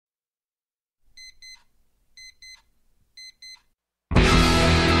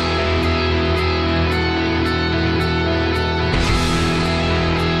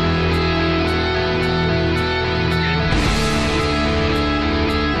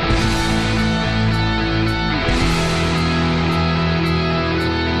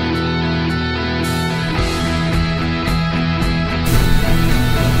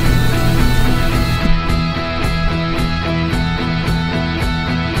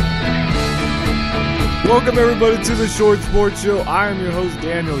Welcome everybody to the Short Sports Show. I am your host,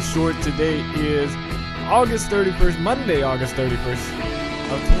 Daniel Short. Today is August 31st, Monday, August 31st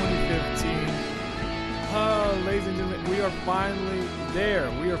of 2015. Ladies and gentlemen, we are finally there.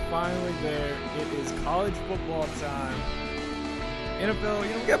 It is college football time.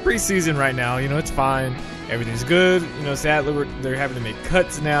 NFL, we got preseason right now. It's fine. Everything's good. Sadly, they're having to make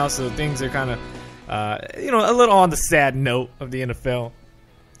cuts now, so things are kind of, a little on the sad note of the NFL.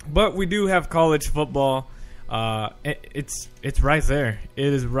 But we do have college football. It's right there.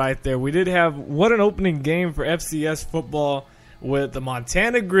 It is right there. We did have what an opening game for FCS football with the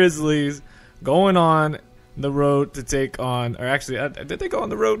Montana Grizzlies going on the road to take on, or actually, did they go on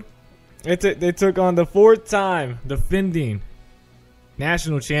the road? They took on the fourth-time defending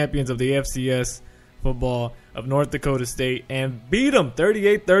national champions of the FCS football of North Dakota State and beat them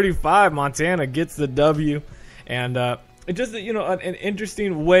 38-35. Montana gets the W, and it just an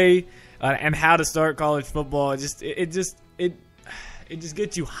interesting way and how to start college football. It just gets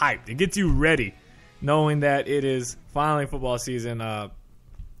you hyped. It gets you ready, knowing that it is finally football season. I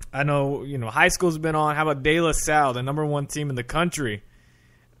know high school's been on. How about De La Salle, the number one team in the country,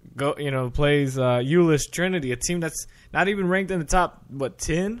 plays Euless Trinity, a team that's not even ranked in the top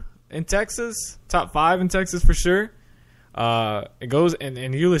 10 in Texas, top 5 in Texas for sure. It goes and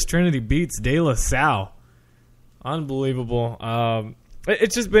Euless Trinity beats De La Salle. Unbelievable.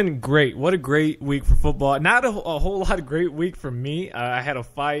 It's just been great. What a great week for football. Not a whole lot of great week for me. I had a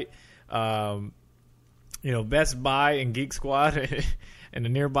fight, Best Buy and Geek Squad in a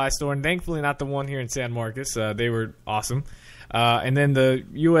nearby store, and thankfully not the one here in San Marcos. They were awesome. And then the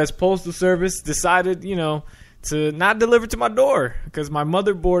U.S. Postal Service decided, to not deliver to my door because my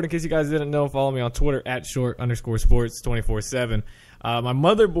motherboard, in case you guys didn't know, follow me on Twitter at @short_sports 24/7. My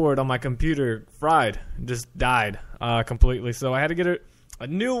motherboard on my computer fried, just died completely. So I had to get a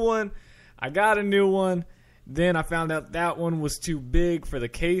new one. I got a new one. Then I found out that one was too big for the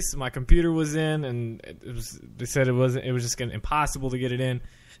case my computer was in, and they said it was just impossible to get it in.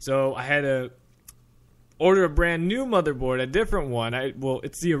 So I had to order a brand new motherboard, a different one.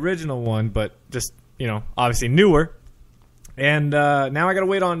 It's the original one, but just obviously newer. And now I got to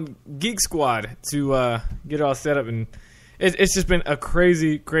wait on Geek Squad to get it all set up, and it's just been a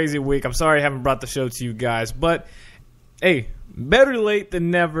crazy, crazy week. I'm sorry I haven't brought the show to you guys, but hey, better late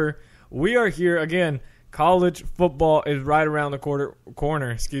than never. We are here again. College football is right around the corner.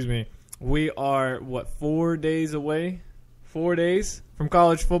 Excuse me. We are 4 days away? 4 days from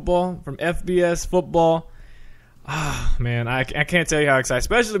college football, from FBS football. Ah, man, I can't tell you how excited,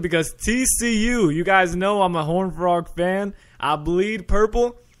 especially because TCU, you guys know I'm a Horned Frog fan. I bleed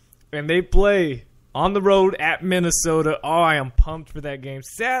purple, and they play on the road at Minnesota. Oh, I am pumped for that game.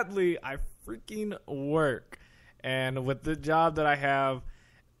 Sadly, I freaking work, and with the job that I have,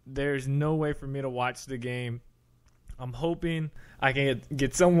 there's no way for me to watch the game. I'm hoping I can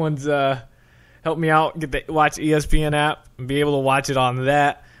get someone's help me out, watch ESPN app, and be able to watch it on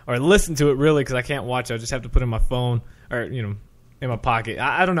that. Or listen to it, really, because I can't watch it. I just have to put it in my phone or, in my pocket.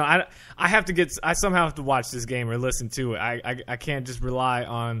 I don't know. I somehow have to watch this game or listen to it. I can't just rely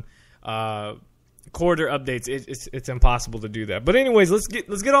on quarter updates. It's impossible to do that. But anyways, let's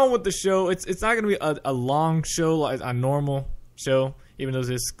get on with the show. It's not going to be a long show, like a normal show, even though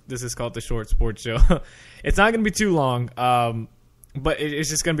this is called the Short Sports Show. It's not going to be too long, but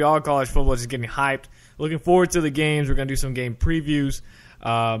it's just going to be all college football, just getting hyped. Looking forward to the games. We're going to do some game previews.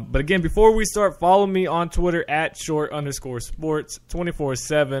 But again, before we start, follow me on Twitter at @short_sports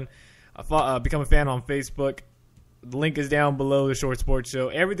 24/7. Become a fan on Facebook. The link is down below, the Short Sports Show.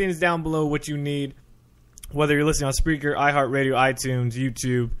 Everything is down below what you need, whether you're listening on Spreaker, iHeartRadio, iTunes,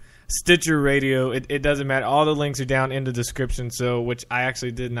 YouTube, Stitcher Radio. It doesn't matter. All the links are down in the description, which I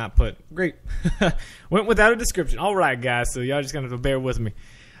actually did not put. Great. Went without a description. All right, guys, so y'all just going to bear with me.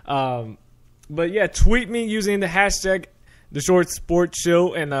 But yeah, tweet me using the hashtag The Short Sports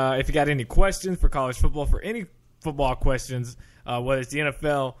Show, and if you got any questions for college football, for any football questions, whether it's the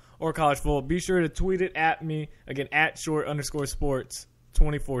NFL or college football, be sure to tweet it at me, again, at @short_sports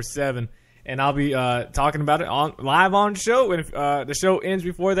 24/7, and I'll be talking about it live on the show, and if the show ends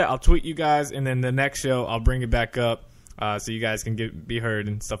before that, I'll tweet you guys, and then the next show, I'll bring it back up so you guys can be heard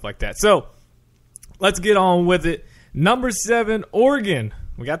and stuff like that. So, let's get on with it. Number 7, Oregon.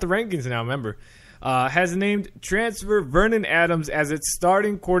 We got the rankings now, remember. Has named transfer Vernon Adams as its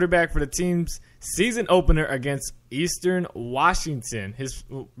starting quarterback for the team's season opener against Eastern Washington,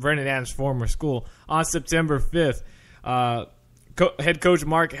 Vernon Adams' former school, on September 5th. Head coach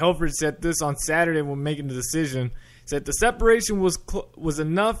Mark Helford said this on Saturday when making the decision. Said the separation was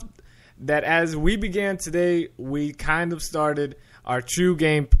enough that as we began today, we kind of started our true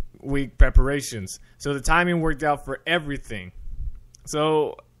game week preparations. So the timing worked out for everything.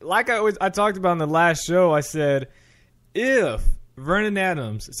 So like I talked about in the last show, I said if Vernon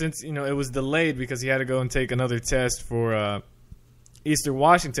Adams, since it was delayed because he had to go and take another test for Eastern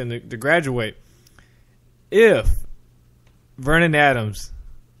Washington to graduate, if Vernon Adams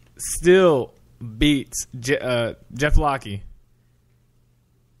still beats Jeff Locke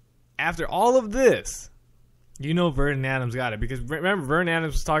after all of this, Vernon Adams got it. Because remember, Vernon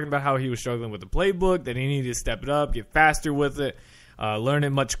Adams was talking about how he was struggling with the playbook, that he needed to step it up, get faster with it, learn it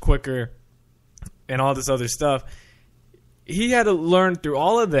much quicker, and all this other stuff. He had to learn through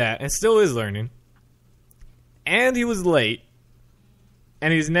all of that, and still is learning. And he was late,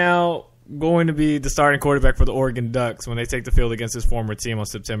 and he's now going to be the starting quarterback for the Oregon Ducks when they take the field against his former team on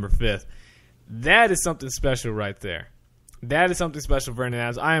September 5th. That is something special right there. That is something special for Vernon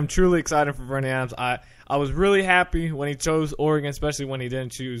Adams. I am truly excited for Vernon Adams. I was really happy when he chose Oregon, especially when he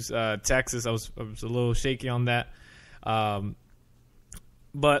didn't choose Texas. I was a little shaky on that.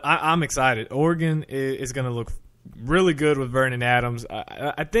 But I'm excited. Oregon is going to look really good with Vernon Adams.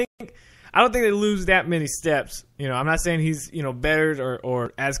 I don't think they lose that many steps. I'm not saying he's better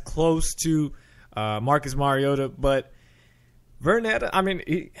or as close to Marcus Mariota, but Vernon Adams,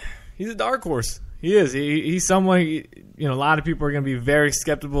 he's a dark horse. He is. He's someone. A lot of people are going to be very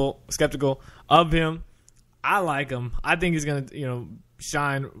skeptical of him. I like him. I think he's going to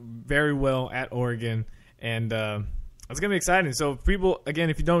shine very well at Oregon, and it's going to be exciting. So, people, again,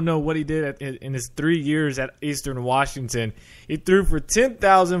 if you don't know what he did in his 3 years at Eastern Washington, he threw for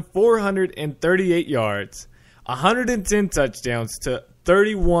 10,438 yards, 110 touchdowns to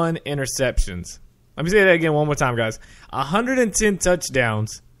 31 interceptions. Let me say that again one more time, guys. 110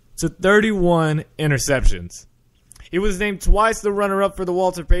 touchdowns to 31 interceptions. He was named twice the runner-up for the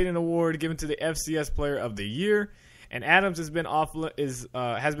Walter Payton Award given to the FCS Player of the Year. And Adams has been off limits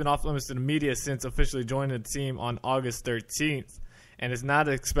to the media since officially joining the team on August 13th, and is not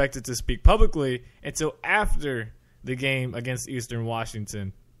expected to speak publicly until after the game against Eastern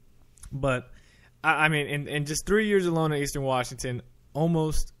Washington. But in just 3 years alone at Eastern Washington,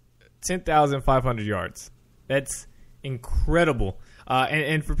 almost 10,500 yards. That's incredible.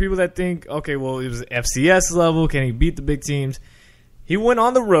 And for people that think, okay, well, it was FCS level, can he beat the big teams? He went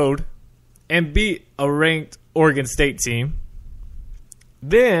on the road and beat a ranked Oregon State team,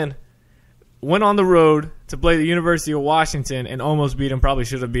 then went on the road to play the University of Washington and almost beat them, probably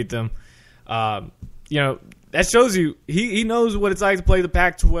should have beat them. That shows you he knows what it's like to play the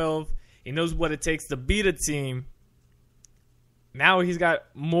Pac-12. He knows what it takes to beat a team. Now he's got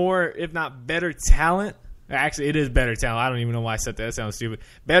more, if not better talent. Actually, it is better talent. I don't even know why I said that. That sounds stupid.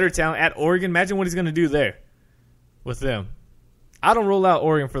 Better talent at Oregon. Imagine what he's going to do there with them. I don't rule out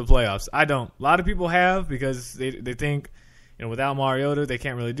Oregon for the playoffs. I don't. A lot of people have because they think, without Mariota, they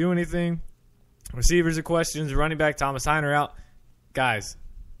can't really do anything. Receivers are questions. Running back Thomas Heiner out. Guys,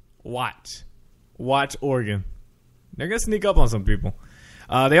 watch Oregon. They're going to sneak up on some people.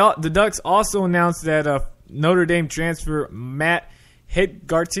 The Ducks also announced that Notre Dame transfer Matt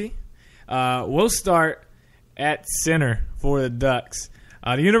Hegarty will start at center for the Ducks.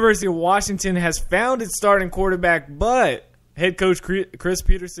 The University of Washington has found its starting quarterback, but head coach Chris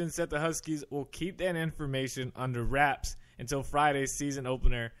Peterson said the Huskies will keep that information under wraps until Friday's season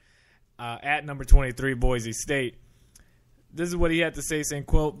opener at number 23 Boise State. This is what he had to say, saying,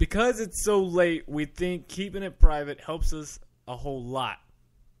 quote, "Because it's so late, we think keeping it private helps us a whole lot."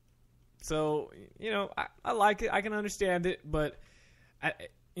 So, I like it. I can understand it, but,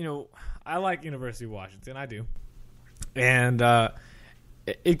 I like University of Washington. I do. And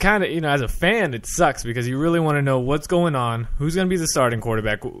it kind of, as a fan, it sucks because you really want to know what's going on, who's going to be the starting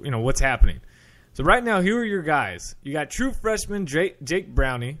quarterback, what's happening. So right now, here are your guys. You got true freshman Jake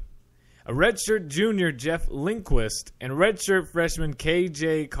Brownie, a redshirt junior Jeff Lindquist, and redshirt freshman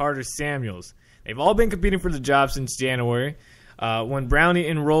KJ Carter Samuels. They've all been competing for the job since January when Brownie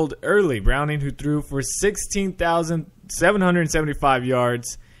enrolled early. Brownie, who threw for 16,775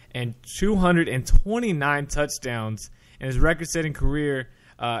 yards and 229 touchdowns in his record-setting career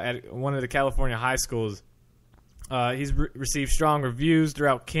at one of the California high schools. He's received strong reviews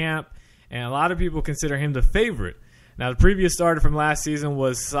throughout camp, and a lot of people consider him the favorite. Now, the previous starter from last season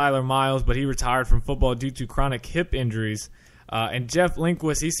was Siler Miles, but he retired from football due to chronic hip injuries. And Jeff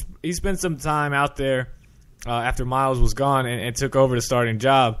Lindquist, he spent some time out there after Miles was gone and took over the starting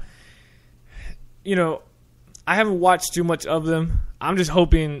job. I haven't watched too much of them. I'm just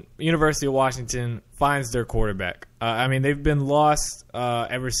hoping University of Washington finds their quarterback. They've been lost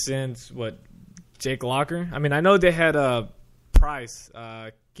ever since, Jake Locker? I know they had Price.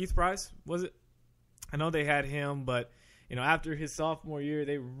 Keith Price, was it? I know they had him, but, after his sophomore year,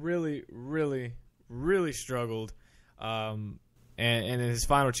 they really, really, really struggled. And in his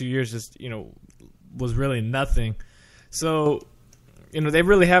final 2 years just, was really nothing. So, they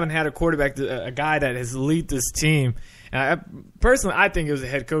really haven't had a quarterback, a guy that has led this team. And I think it was the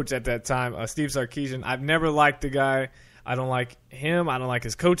head coach at that time, Steve Sarkisian. I've never liked the guy. I don't like him. I don't like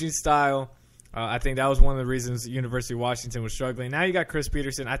his coaching style. I think that was one of the reasons the University of Washington was struggling. Now you got Chris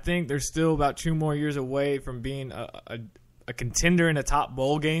Peterson. I think they're still about 2 more years away from being a contender in a top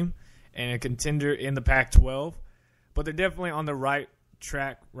bowl game and a contender in the Pac-12. But they're definitely on the right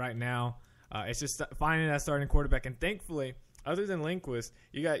track right now. It's just finding that starting quarterback. And thankfully, other than Lindquist,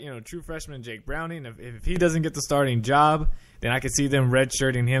 you got, true freshman Jake Browning. If he doesn't get the starting job, then I could see them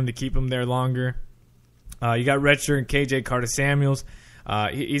redshirting him to keep him there longer. You got redshirt KJ Carter-Samuels.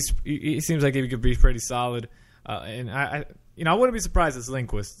 He seems like he could be pretty solid. And I wouldn't be surprised if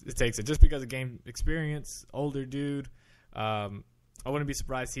Lindquist takes it just because of game experience, older dude. I wouldn't be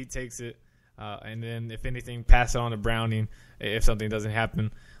surprised he takes it. And then, if anything, pass it on to Browning if something doesn't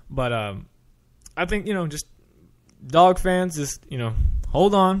happen. But I think, just Dog fans, just,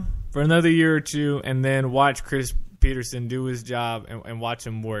 hold on for another year or two and then watch Chris Peterson do his job and watch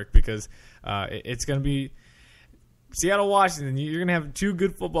him work, because it's going to be Seattle, Washington. You're going to have 2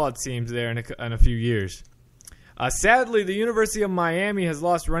 good football teams there in a few years. Sadly, the University of Miami has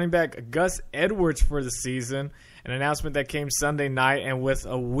lost running back Gus Edwards for the season, an announcement that came Sunday night and with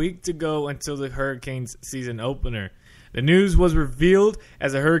a week to go until the Hurricanes season opener. The news was revealed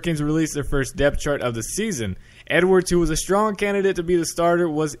as the Hurricanes released their first depth chart of the season. Edwards, who was a strong candidate to be the starter,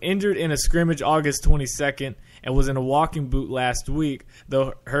 was injured in a scrimmage August 22nd and was in a walking boot last week,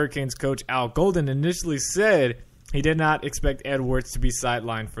 though Hurricanes coach Al Golden initially said he did not expect Edwards to be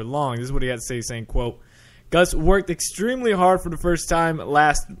sidelined for long. This is what he had to say, saying, quote, Gus worked extremely hard I'm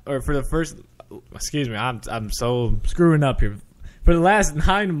so screwing up here. For the last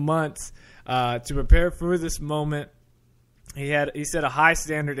 9 months to prepare for this moment. He set a high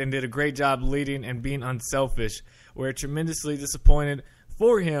standard and did a great job leading and being unselfish. We're tremendously disappointed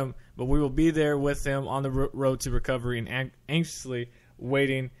for him, but we will be there with him on the road to recovery and anxiously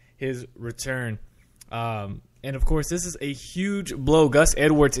waiting his return. And of course, this is a huge blow. Gus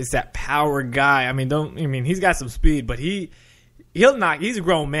Edwards is that power guy. He's got some speed, but he's a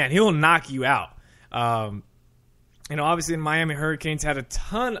grown man. He'll knock you out. Obviously, the Miami Hurricanes had a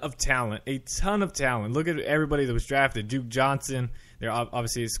ton of talent. Look at everybody that was drafted. Duke Johnson, they're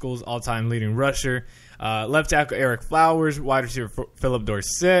obviously school's all-time leading rusher. Left tackle Eric Flowers, wide receiver Philip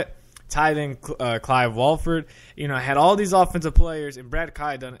Dorsett, tight end Clive Walford. Had all these offensive players, and Brad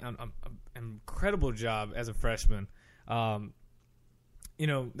Kai done an incredible job as a freshman. They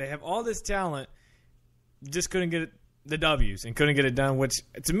have all this talent, just couldn't get the W's and couldn't get it done, which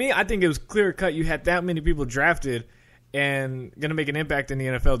to me, I think it was clear cut. You had that many people drafted and going to make an impact in the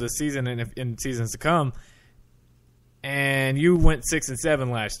NFL this season and in seasons to come, and you went 6-7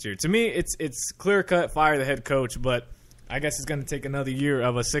 last year. To me, it's clear cut. Fire the head coach, but I guess it's going to take another year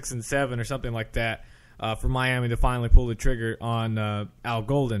of a 6-7 or something like that for Miami to finally pull the trigger on Al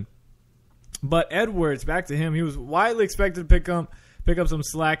Golden. But Edwards, back to him, he was widely expected to pick up some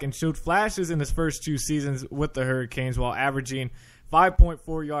slack and showed flashes in his first 2 seasons with the Hurricanes while averaging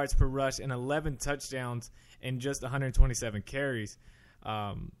 5.4 yards per rush and 11 touchdowns in just 127 carries.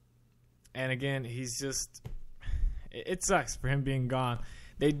 And again, it sucks for him being gone.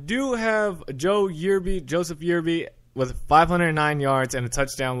 They do have Joseph Yearby with 509 yards and a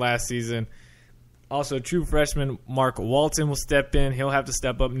touchdown last season. Also, true freshman Mark Walton will step in. He'll have to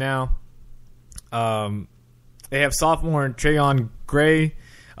step up now. They have sophomore Trayon Gray,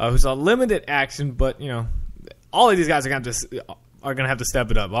 who saw limited action, but all of these guys are going to have to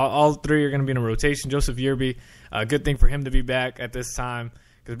step it up. All 3 are going to be in a rotation. Joseph Yearby, a good thing for him to be back at this time,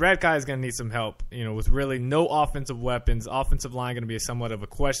 because Brad Kai is going to need some help. With really no offensive weapons, offensive line going to be somewhat of a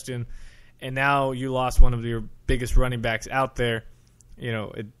question, and now you lost one of your biggest running backs out there.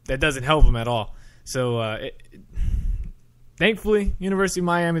 That doesn't help him at all. So thankfully, University of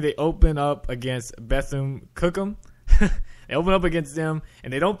Miami, they open up against Bethune-Cookman. They open up against them,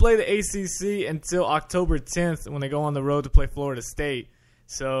 and they don't play the ACC until October 10th when they go on the road to play Florida State.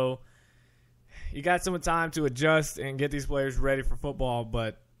 So you got some time to adjust and get these players ready for football,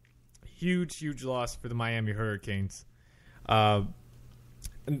 but huge, huge loss for the Miami Hurricanes. 2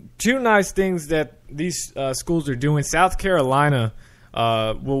 nice things that these schools are doing. South Carolina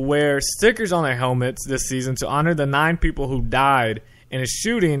will wear stickers on their helmets this season to honor the 9 people who died in a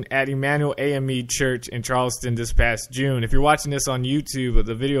shooting at Emmanuel AME Church in Charleston this past June. If you're watching this on YouTube,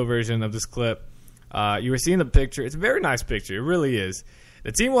 the video version of this clip, you were seeing the picture. It's a very nice picture. It really is.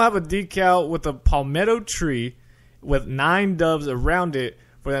 The team will have a decal with a palmetto tree with 9 doves around it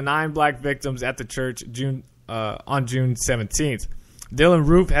for the 9 black victims at the church on June 17th. Dylan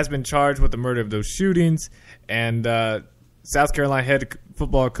Roof has been charged with the murder of those shootings, and South Carolina head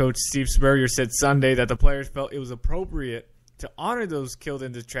football coach Steve Spurrier said Sunday that the players felt it was appropriate to honor those killed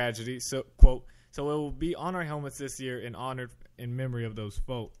in this tragedy. So, quote, "So it will be on our helmets this year and honored in memory of those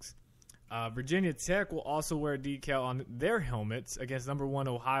folks." Virginia Tech will also wear a decal on their helmets against number 1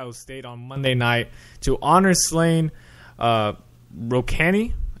 Ohio State on Monday night to honor slain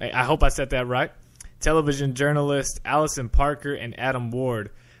Rokani. I hope I said that right. Television journalist Allison Parker and Adam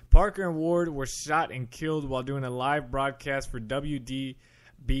Ward. Parker and Ward were shot and killed while doing a live broadcast for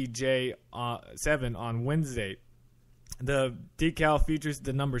WDBJ 7 on Wednesday. The decal features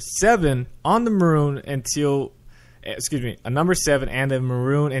the number 7 on the maroon and teal. A number 7 and a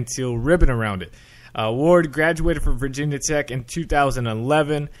maroon and teal ribbon around it. Ward graduated from Virginia Tech in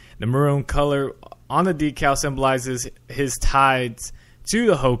 2011. The maroon color on the decal symbolizes his ties to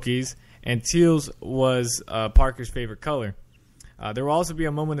the Hokies, and teals was Parker's favorite color. There will also be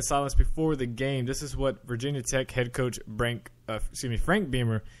a moment of silence before the game. This is what Virginia Tech head coach Frank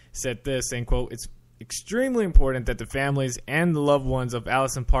Beamer said this, saying, quote, "It's extremely important that the families and the loved ones of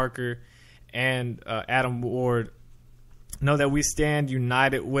Allison Parker and Adam Ward know that we stand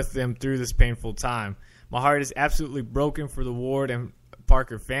united with them through this painful time. My heart is absolutely broken for the Ward and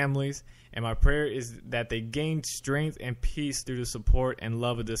Parker families, and my prayer is that they gain strength and peace through the support and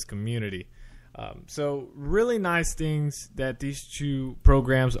love of this community." So really nice things that these 2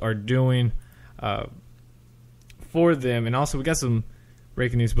 programs are doing for them. And also we got some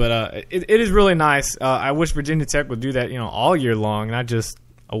breaking news, but it is really nice. I wish Virginia Tech would do that, all year long, not just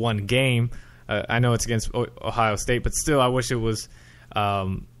a one game. I know it's against Ohio State, but still I wish it was a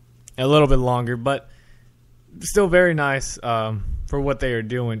little bit longer. But still very nice for what they are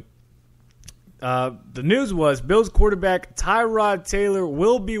doing. The news was Bills quarterback Tyrod Taylor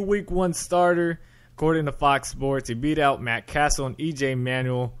will be Week 1 starter, according to Fox Sports. He beat out Matt Castle and E.J.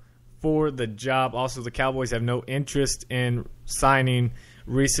 Manuel for the job. Also, the Cowboys have no interest in signing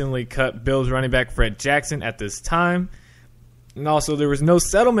recently cut Bills running back Fred Jackson at this time. And also, there was no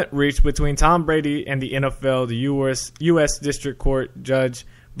settlement reached between Tom Brady and the NFL. The U.S. District Court Judge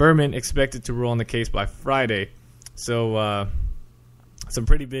Berman expected to rule on the case by Friday. So, some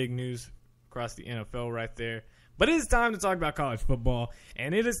pretty big news across the NFL right there. But it is time to talk about college football,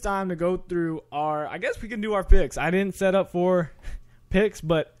 and it is time to go through I guess we can do our picks. I didn't set up for picks,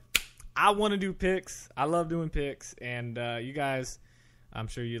 but I want to do picks. I love doing picks, and you guys, I'm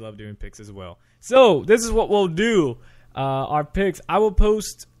sure you love doing picks as well. So this is what we'll do. Our picks, I will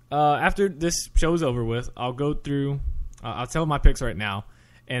post after this show's over with. I'll go through, I'll tell my picks right now,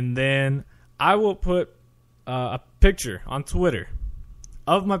 and then I will put a picture on Twitter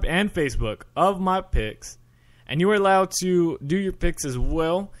and Facebook of my picks, and you are allowed to do your picks as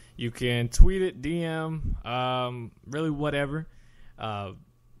well. You can tweet it, DM, really whatever,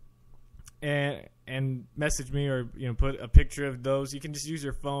 and message me, or put a picture of those. You can just use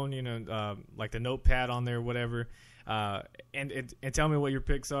your phone, like the notepad on there, whatever. And tell me what your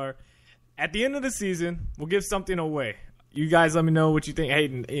picks are. At the end of the season, we'll give something away. You guys let me know what you think. Hey,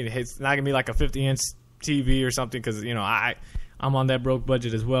 it's not going to be like a 50-inch TV or something, because, I'm on that broke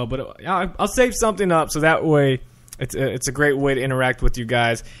budget as well. But I'll save something up, so that way it's a great way to interact with you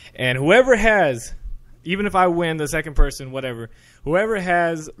guys. And whoever has, even if I win, the second person, whatever, whoever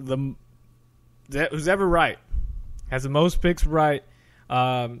has who's ever right, has the most picks right,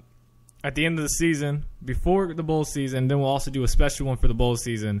 at the end of the season, before the bowl season, then we'll also do a special one for the bowl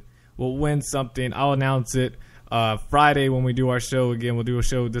season. We'll win something. I'll announce it Friday when we do our show again. We'll do a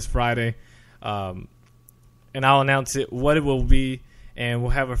show this Friday, and I'll announce it, what it will be, and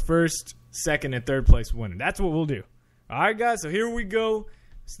we'll have a first, second, and third place winner. That's what we'll do. All right, guys, so here we go.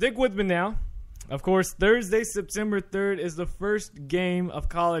 Stick with me now. Of course, Thursday, September 3rd is the first game of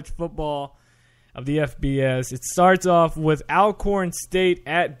college football of the FBS. It starts off with Alcorn State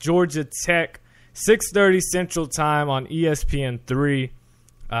at Georgia Tech, 6:30 Central Time on ESPN3.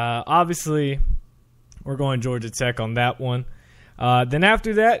 Obviously, we're going Georgia Tech on that one. Then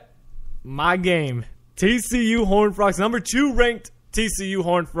after that, my game, TCU Horned Frogs, number 2 ranked TCU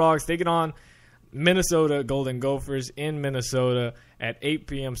Horned Frogs, taking on Minnesota Golden Gophers in Minnesota at 8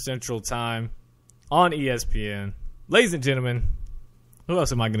 p.m. Central Time on ESPN. Ladies and gentlemen, who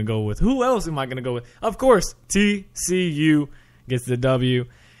else am I going to go with? Of course, TCU gets the W.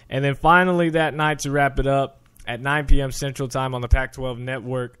 And then finally that night, to wrap it up, at 9 p.m. Central Time on the Pac-12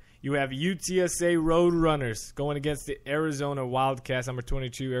 Network, you have UTSA Roadrunners going against the Arizona Wildcats, number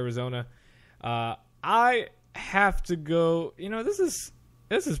 22 Arizona. I have to go. This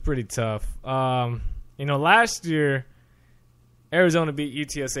is pretty tough. Last year, Arizona beat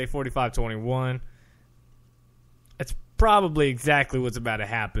UTSA 45-21. It's probably exactly what's about to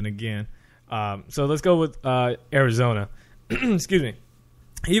happen again. So let's go with Arizona. Excuse me.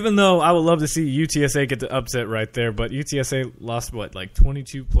 Even though I would love to see UTSA get the upset right there, but UTSA lost,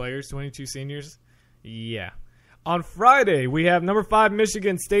 22 players, 22 seniors? Yeah. On Friday, we have number 5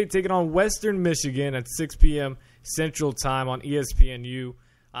 Michigan State taking on Western Michigan at 6 p.m. Central Time on ESPNU.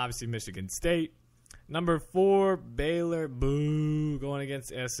 Obviously, Michigan State. Number 4, Baylor. Boo. Going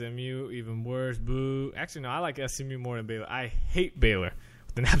against SMU. Even worse. Boo. Actually, no, I like SMU more than Baylor. I hate Baylor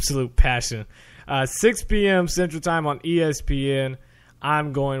with an absolute passion. 6 p.m. Central Time on ESPN.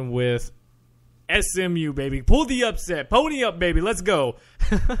 I'm going with SMU, baby. Pull the upset. Pony up, baby. Let's go.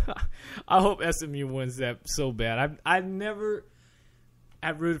 I hope SMU wins that so bad. I never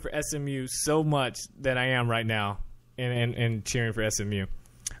have rooted for SMU so much that I am right now and cheering for SMU.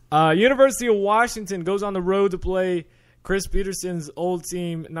 University of Washington goes on the road to play Chris Peterson's old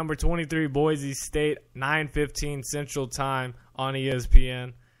team, number 23, Boise State, 9:15 Central Time on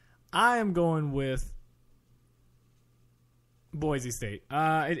ESPN. I am going with Boise State.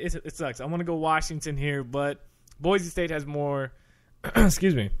 It sucks. I want to go Washington here, but Boise State has more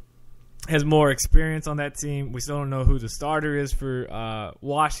has more experience on that team. We still don't know who the starter is for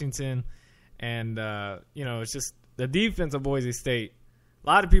Washington. And, it's just the defense of Boise State. A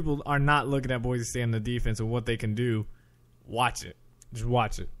lot of people are not looking at Boise State and the defense and what they can do. Watch it. Just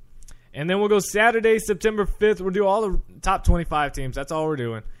watch it. And then we'll go Saturday, September 5th. We'll do all the top 25 teams. That's all we're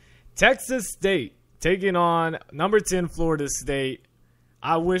doing. Texas State taking on number 10 Florida State.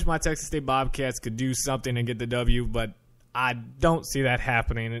 I wish my Texas State Bobcats could do something and get the W, but I don't see that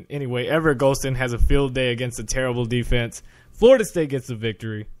happening. And anyway, Everett Golston has a field day against a terrible defense. Florida State gets the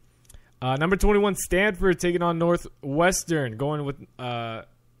victory. Number 21 Stanford taking on Northwestern, going with that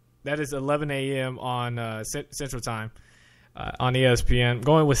is 11 a.m. on Central Time on ESPN.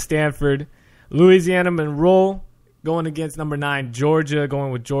 Going with Stanford. Louisiana Monroe going against number 9 Georgia,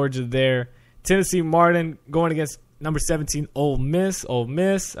 going with Georgia there. Tennessee Martin going against number 17 Ole Miss.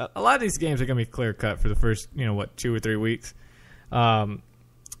 A lot of these games are going to be clear cut for the first 2 or 3 weeks.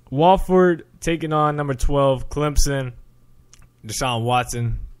 Wofford taking on number 12 Clemson. Deshaun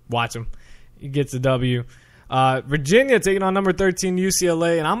Watson, watch him. He gets the W. Virginia taking on number 13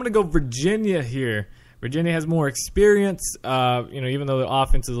 UCLA, and I'm going to go Virginia here. Virginia has more experience, even though the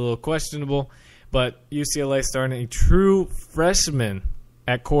offense is a little questionable. But UCLA starting a true freshman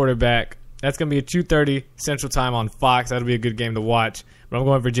at quarterback. That's going to be at 2:30 Central Time on Fox. That'll be a good game to watch. But I'm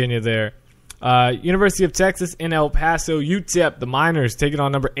going Virginia there. University of Texas in El Paso, UTEP, the Miners, taking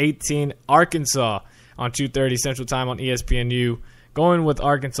on number 18 Arkansas on 2:30 Central Time on ESPNU. Going with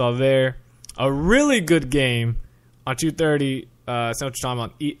Arkansas there. A really good game on 2:30 Central Time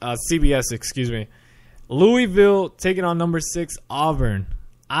on CBS, Louisville taking on number 6 Auburn.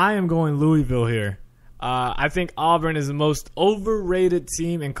 I am going Louisville here. I think Auburn is the most overrated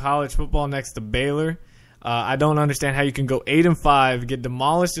team in college football next to Baylor. I don't understand how you can go 8-5, get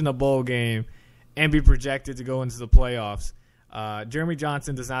demolished in a bowl game, and be projected to go into the playoffs. Jeremy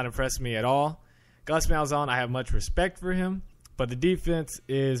Johnson does not impress me at all. Gus Malzahn, I have much respect for him, but the defense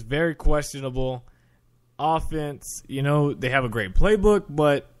is very questionable. Offense, they have a great playbook,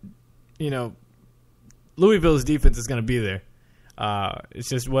 but, Louisville's defense is going to be there. It's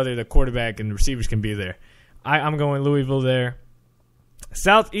just whether the quarterback and the receivers can be there. I'm going Louisville there.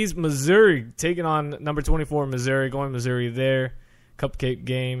 Southeast Missouri taking on number 24 Missouri. Going Missouri there. Cupcake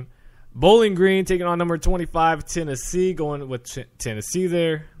game. Bowling Green taking on number 25 Tennessee. Going with Tennessee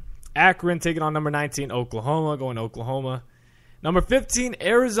there. Akron taking on number 19 Oklahoma. Going Oklahoma. Number 15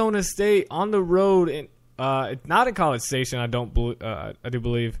 Arizona State on the road. It's not in College Station. I do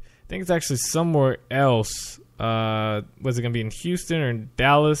believe. I think it's actually somewhere else. Was it going to be in Houston or in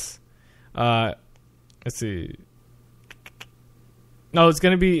Dallas? Let's see. No, it's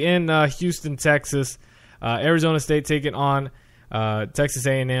going to be in Houston, Texas. Arizona State taking on Texas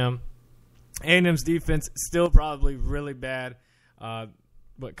A&M. A&M's defense still probably really bad.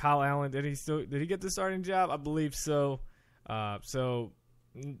 But Kyle Allen, did he get the starting job? I believe so. Hopefully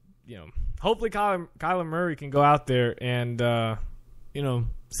Kyler Murray can go out there and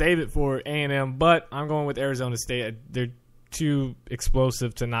save it for A&M, but I'm going with Arizona State. They're too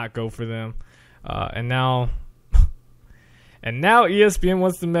explosive to not go for them. And now ESPN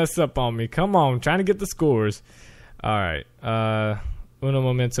wants to mess up on me. Come on, I'm trying to get the scores. All right. Uno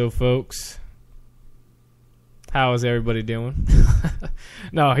momento, folks. How is everybody doing?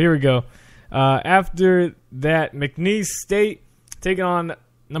 No, here we go. After that, McNeese State taking on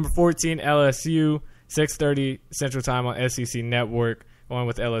number 14 LSU, 6:30 Central Time on SEC Network. Going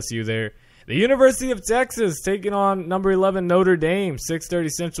with LSU there. The University of Texas taking on number 11 Notre Dame, 6:30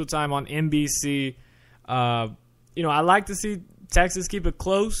 Central Time on NBC. I like to see Texas keep it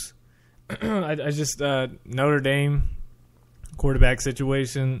close. I just Notre Dame quarterback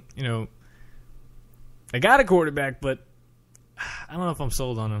situation. They got a quarterback, but I don't know if I'm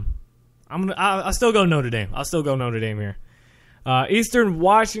sold on him. I'll still go Notre Dame. I'll still go Notre Dame here. Eastern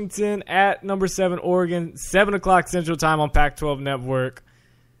Washington at number 7 Oregon, 7 o'clock Central Time on Pac-12 Network.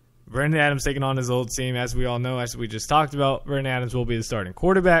 Vernon Adams taking on his old team, as we all know, as we just talked about. Vernon Adams will be the starting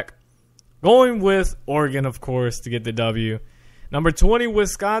quarterback. Going with Oregon, of course, to get the W. Number 20,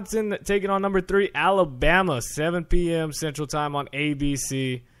 Wisconsin, taking on number 3, Alabama, 7 p.m. Central Time on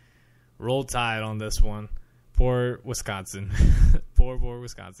ABC. Roll Tide on this one. Poor Wisconsin. poor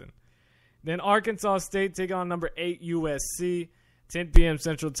Wisconsin. Then Arkansas State taking on number 8, USC, 10 p.m.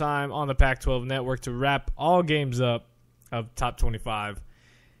 Central Time on the Pac-12 Network to wrap all games up of top 25.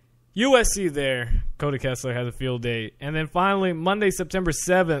 USC there. Cody Kessler has a field day. And then finally, Monday, September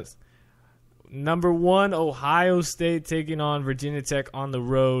 7th, number 1, Ohio State taking on Virginia Tech on the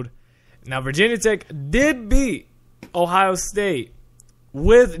road. Now, Virginia Tech did beat Ohio State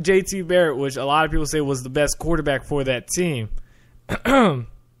with JT Barrett, which a lot of people say was the best quarterback for that team.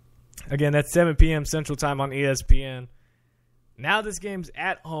 Again, that's 7 p.m. Central Time on ESPN. Now this game's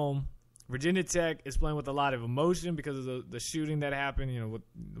at home. Virginia Tech is playing with a lot of emotion because of the shooting that happened, with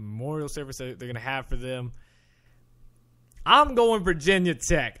the memorial service that they're going to have for them. I'm going Virginia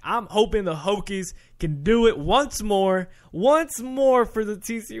Tech. I'm hoping the Hokies can do it once more for the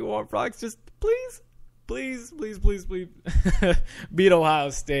TCU Horned Frogs. Just please beat Ohio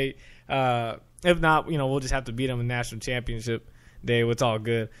State. If not, we'll just have to beat them in national championship day. It's all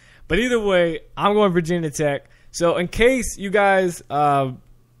good. But either way, I'm going Virginia Tech. So in case you guys, want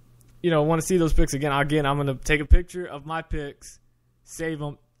to see those picks again, I'm going to take a picture of my picks, save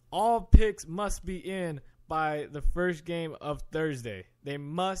them. All picks must be in by the first game of Thursday. They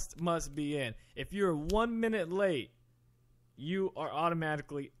must be in. If you're 1 minute late, you are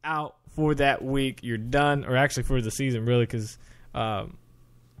automatically out for that week. You're done, or actually for the season, really, because I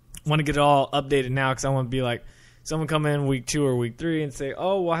want to get it all updated now because I want to be like, someone come in week 2 or week 3 and say,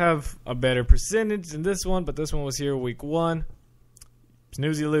 oh, well, I have a better percentage than this one, but this one was here week 1.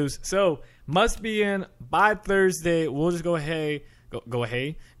 Snooze, you lose. So, must be in by Thursday. We'll just go ahead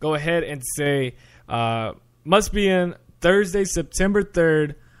and say must be in Thursday, September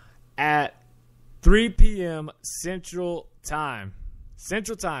 3rd at 3 p.m. Central Time.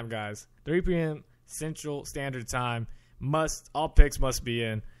 Central Time, guys. 3 p.m. Central Standard Time. All picks must be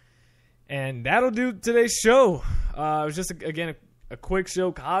in. And that'll do today's show. It was just, a quick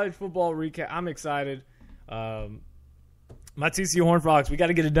show. College football recap. I'm excited. My TCU Horned Frogs, we got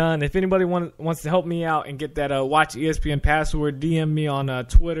to get it done. If anybody wants to help me out and get that Watch ESPN password, DM me on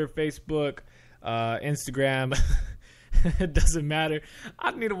Twitter, Facebook, Instagram. It doesn't matter.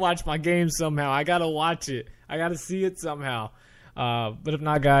 I need to watch my game somehow. I got to watch it. I got to see it somehow. But if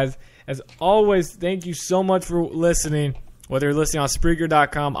not, guys, as always, thank you so much for listening. Whether you're listening on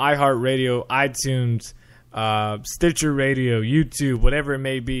Spreaker.com, iHeartRadio, iTunes, Stitcher Radio, YouTube, whatever it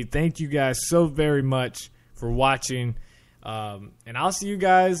may be, thank you guys so very much for watching. And I'll see you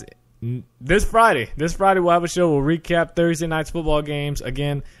guys this Friday. This Friday we'll have a show. We'll recap Thursday night's football games.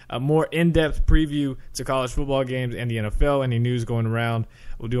 Again, a more in-depth preview to college football games and the NFL, any news going around.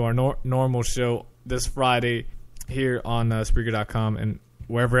 We'll do our normal show this Friday here on Spreaker.com and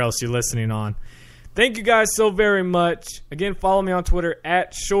wherever else you're listening on. Thank you guys so very much. Again, follow me on Twitter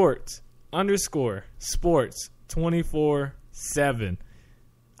at short_sports247.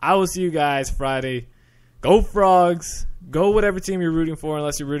 I will see you guys Friday. Go Frogs. Go whatever team you're rooting for,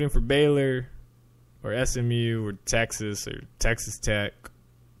 unless you're rooting for Baylor or SMU or Texas Tech.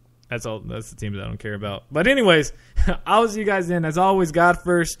 That's the teams I don't care about. But anyways, I'll see you guys then. As always, God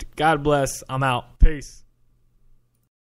first. God bless. I'm out. Peace.